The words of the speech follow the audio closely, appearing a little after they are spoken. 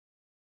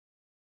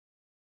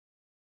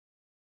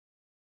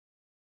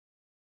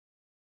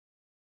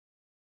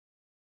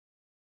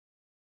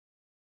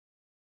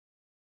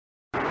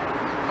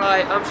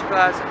Hi, I'm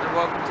Shabazz and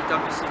welcome to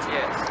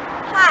WCGS.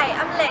 Hi,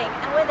 I'm Ling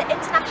and we're the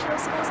International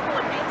Schools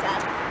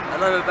Coordinator. And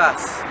I'm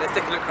Abbas. Let's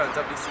take a look around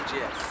WCGS.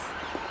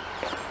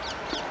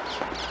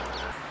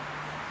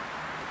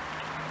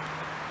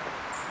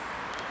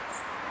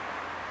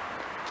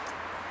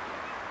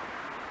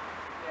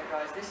 Yeah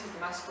guys, this is the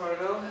maths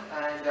corridor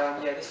and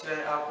this is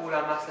where all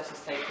our maths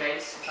lessons take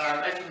place.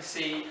 As you can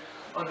see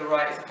on the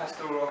right is the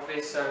pastoral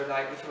office, so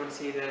like if you want to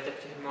see the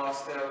Deputy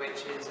Headmaster,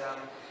 which is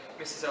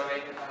Mrs. Owen,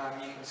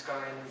 you can just go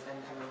in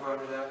and have a word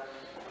with her.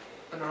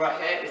 On the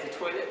right here is the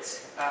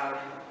toilets.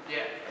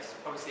 That's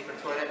obviously for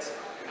the toilets.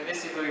 And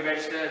this is where we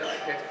register,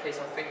 like we have to place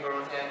our finger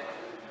on here.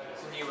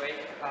 It's a new way.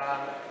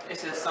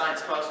 This is a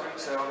science classroom,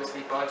 so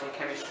obviously biology,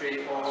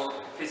 chemistry or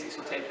physics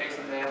will take place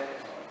in there.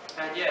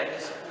 And yeah,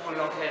 this all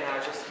along here now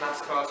is just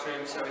maths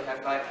classroom, so we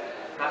have like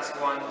maths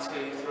 1,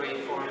 2,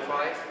 3, 4 and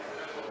 5.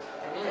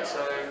 And yeah,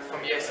 so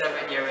from year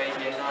 7, year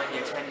 8, year 9,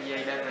 year 10, year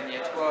 11,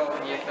 year 12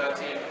 and year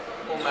 13,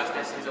 all maths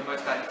lessons are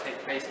most likely to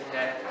take place in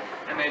here.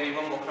 And maybe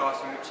one more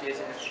classroom which is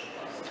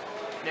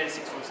near the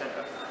sixth form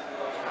centre.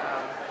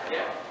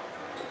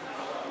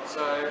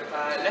 So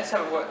let's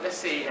have a look. Let's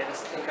see.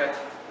 Let's take an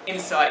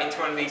insight into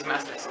one of these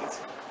maths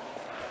lessons.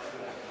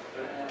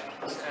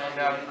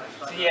 And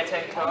so year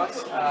 10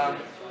 class,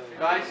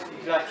 guys,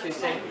 would you like to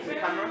say to the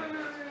camera?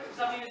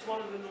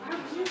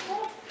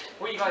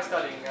 What are you guys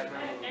studying at the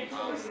moment?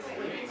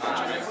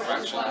 Algebraic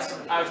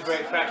fractions.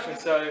 Algebraic fractions.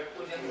 So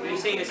have you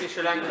seen this in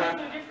Sri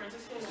Lanka?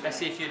 Let's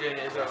see if you're doing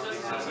it as well.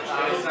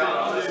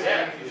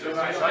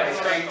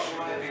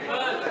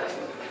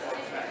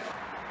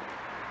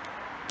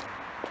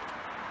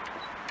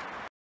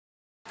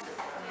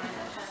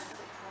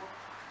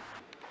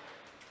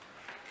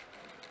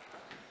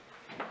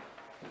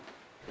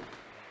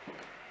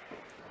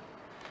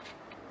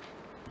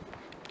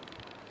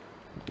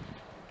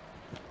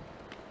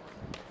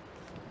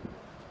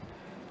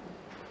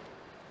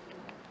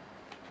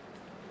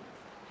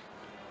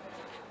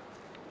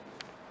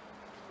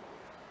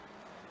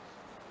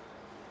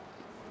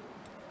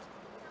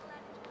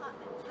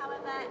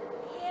 However,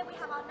 here we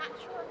have our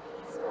natural and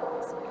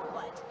peaceful school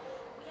wood.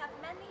 We have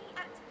many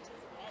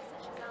activities in here,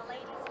 such as our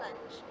ladies'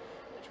 lunch,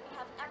 which we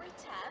have every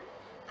term,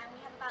 and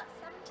we have about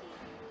 70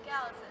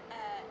 girls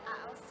at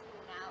our school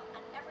now,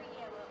 and every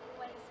year we're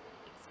always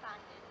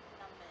expanding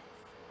numbers.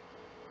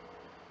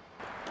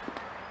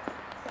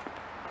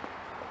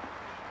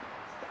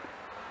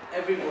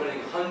 Every morning,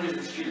 hundreds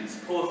of students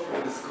pour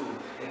through the school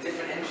in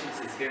different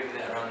entrances here and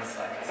there around the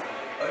site.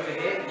 Over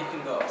here, you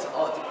can go up to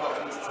art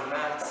departments, to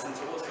maths, and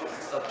to all sorts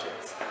of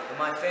subjects. And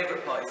my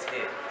favourite part is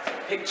here.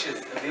 Pictures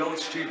of the old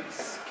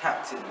students,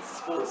 captains,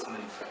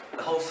 sportsmen,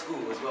 the whole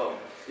school as well.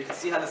 You can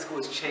see how the school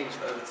has changed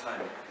over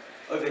time.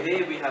 Over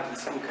here, we have the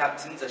school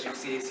captains, as you'll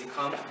see as you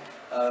come.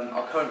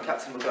 Our current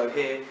captain will go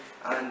here,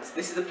 and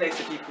this is a place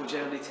that people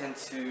generally tend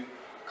to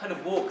kind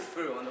of walk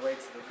through on the way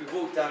to them. If we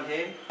walk down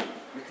here,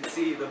 we can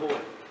see the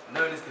hall,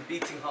 known as the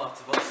beating heart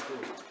of our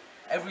school.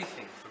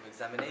 Everything from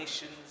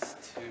examinations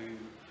to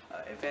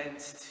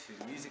events,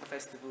 to music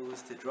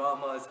festivals, to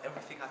dramas,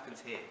 everything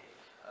happens here.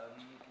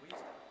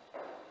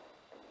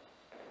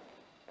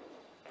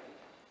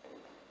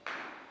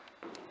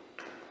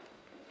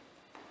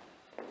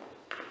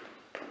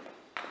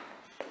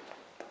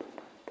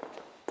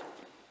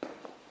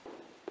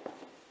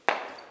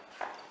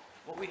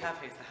 What we have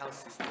here is the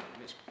house system,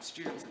 in which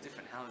students of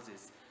different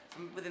houses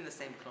from within the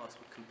same class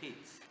would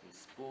compete in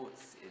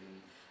sports,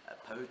 in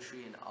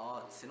poetry, in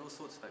arts, in all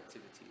sorts of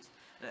activities.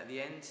 And at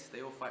the end,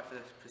 they all fight for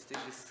the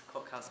prestigious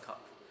Cockhouse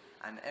Cup.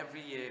 And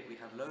every year we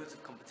have loads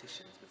of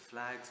competitions with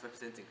flags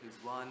representing who's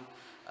won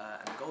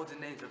and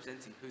golden names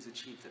representing who's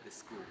achieved at this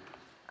school.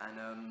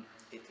 And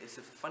it's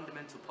a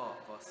fundamental part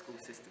of our school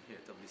system here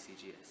at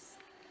WCGS.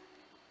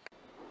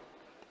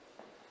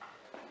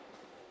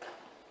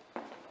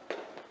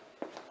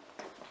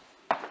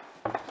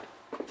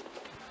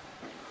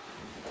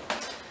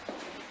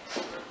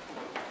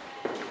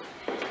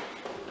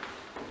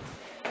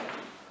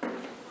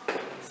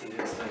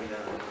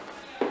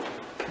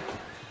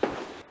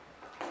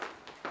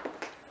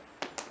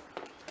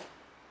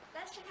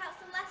 Let's check out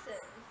some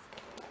lessons.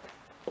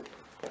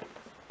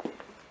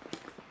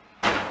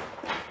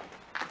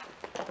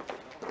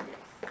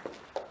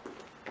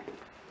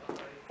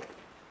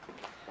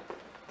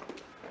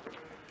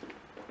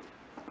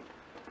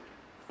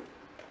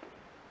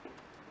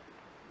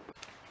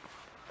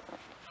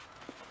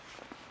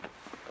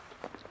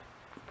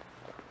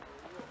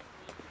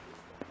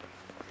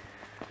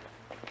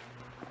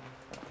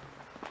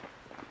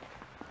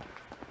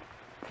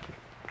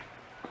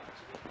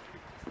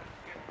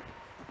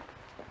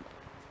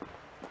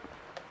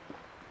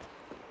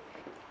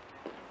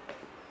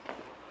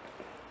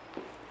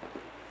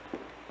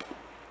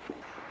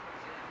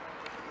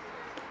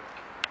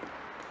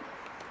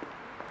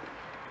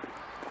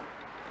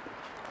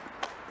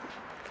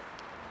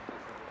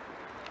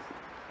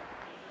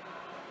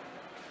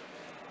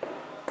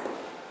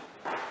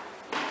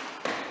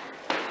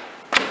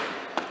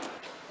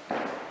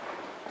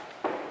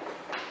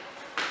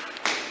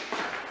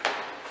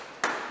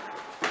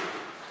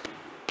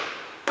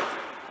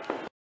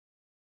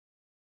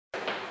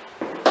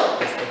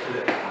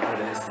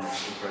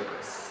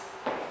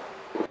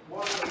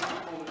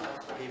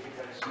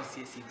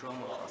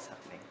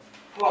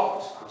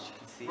 Plot. As you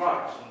can see,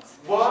 Right. once-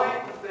 Why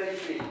have they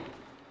been?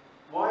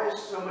 Why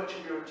is so much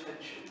of your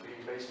attention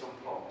being based on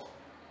plot?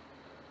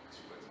 Because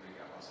we've got to make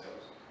it up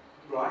ourselves.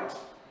 Right.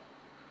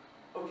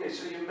 Okay,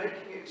 so you're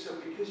making it so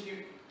because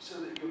you so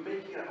that you're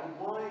making it, and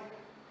why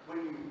when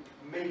you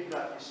make it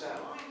up yourself?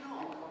 Why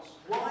not?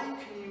 Why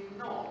can you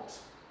not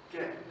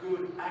get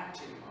good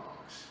acting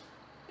marks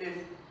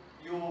if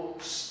your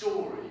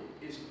story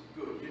isn't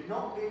good? You're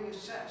not being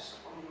assessed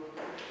on your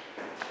ability.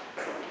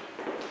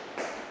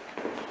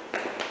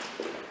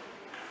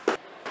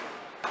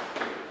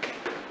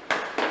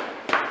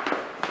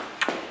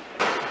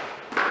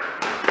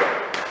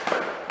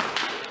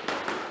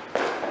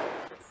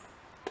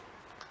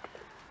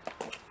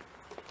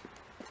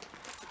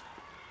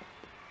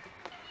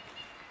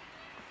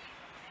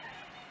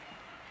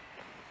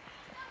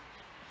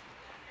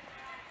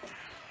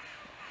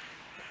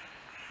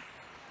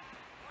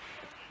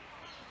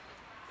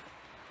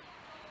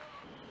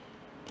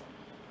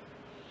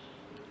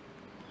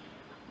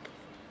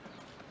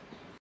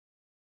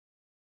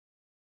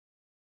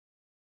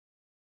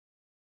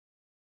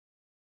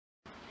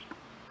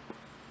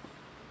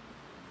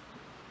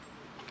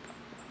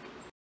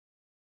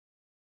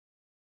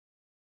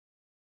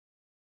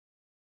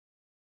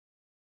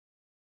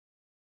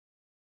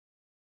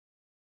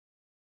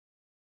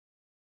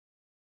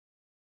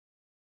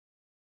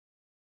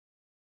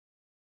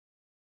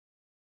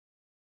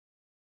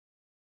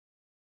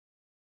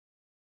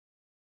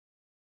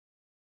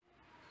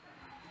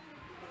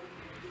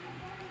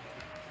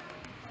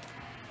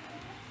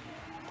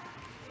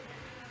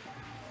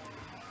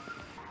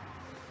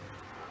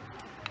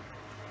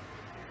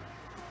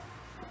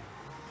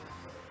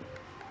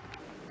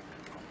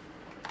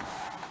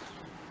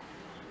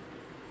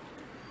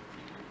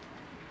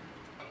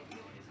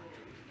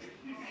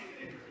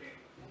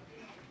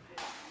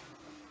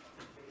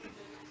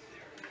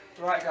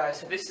 Right guys,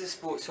 so this is the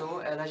sports hall,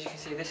 and as you can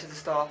see this is the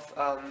staff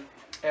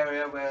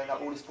area where like,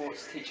 all the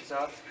sports teachers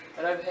are.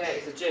 And over here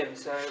is the gym,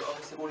 so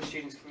obviously all the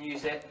students can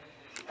use it.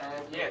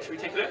 And yeah, should we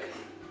take a look?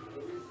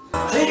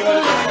 Working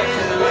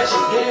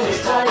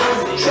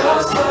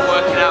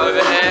out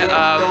over here.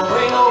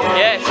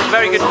 Yeah, it's a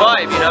very good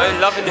vibe, you know,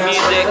 loving the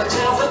music.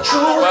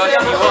 What else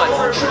can you want?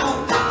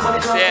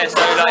 Yeah,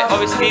 so like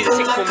obviously these are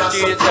sixth form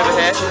students over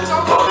here.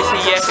 Obviously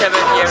year 7,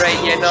 year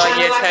 8, year 9,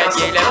 year 10,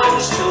 year 11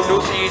 can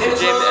also use the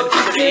gym and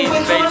facilities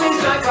available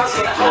to them.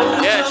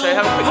 Yeah, so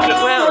have a quick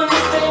look around.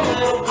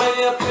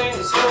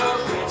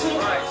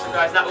 Right, so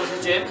guys, that was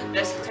the gym.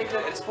 Let's take a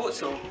look at the sports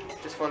hall.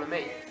 Just follow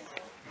me.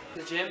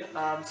 The gym.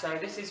 So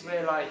this is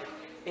where like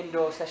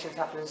indoor sessions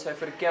happen. So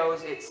for the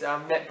girls it's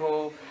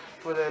netball,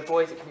 for the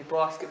boys it can be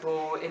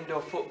basketball,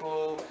 indoor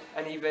football,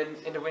 and even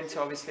in the winter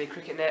obviously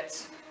cricket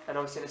nets, and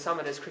obviously in the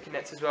summer there's cricket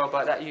nets as well,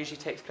 but that usually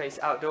takes place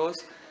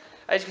outdoors.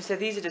 As you can see,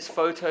 these are just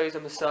photos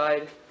on the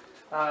side.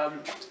 Do you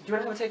want to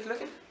have a take a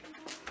look in?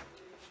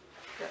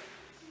 Yeah,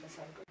 let's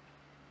have a go.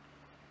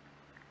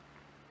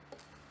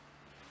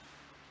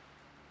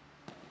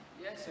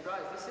 Yeah, so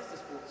guys, this is the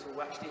sports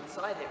hall actually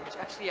inside it, which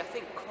actually I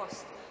think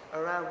cost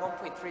around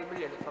 1.3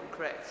 million if I'm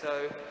correct.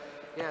 So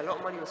yeah, a lot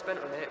of money was spent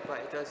on it, but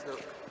it does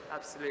look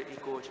absolutely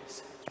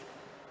gorgeous.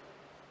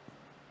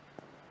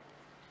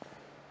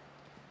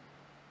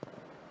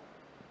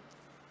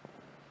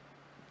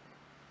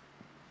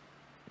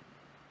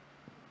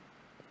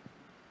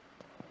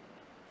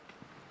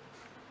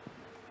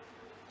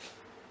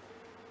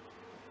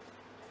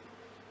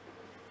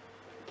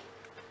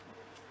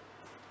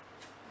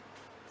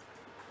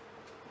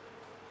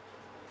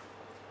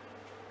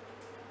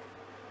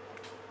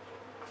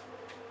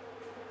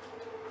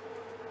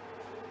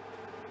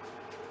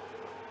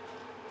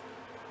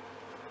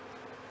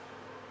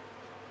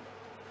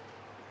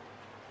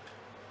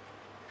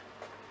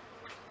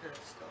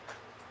 Stop.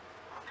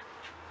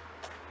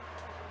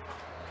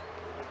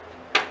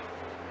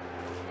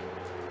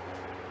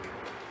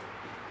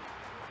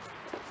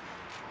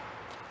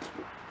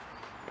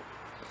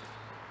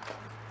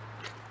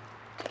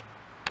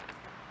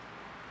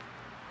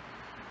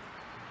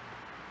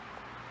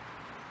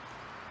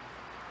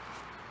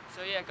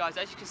 So yeah guys,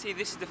 as you can see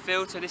this is the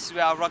field, so this is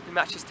where our rugby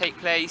matches take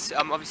place.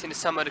 Obviously in the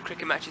summer the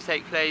cricket matches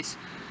take place.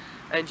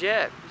 And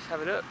yeah, just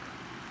have a look.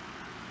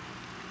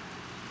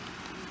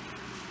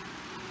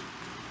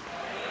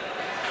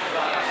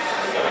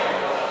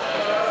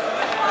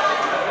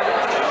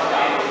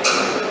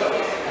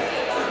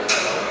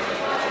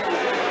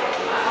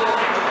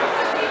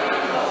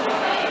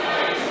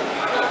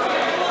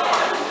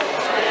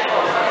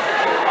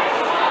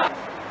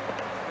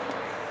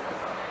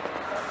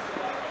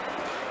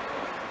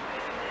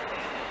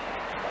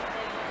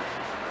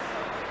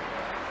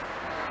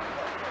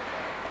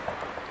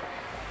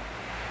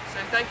 So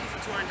thank you for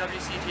touring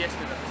WCGS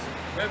with us.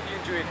 Hope you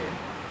enjoyed it.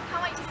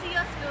 Can't wait to see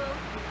your school.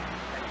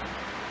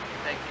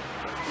 Thank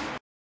you.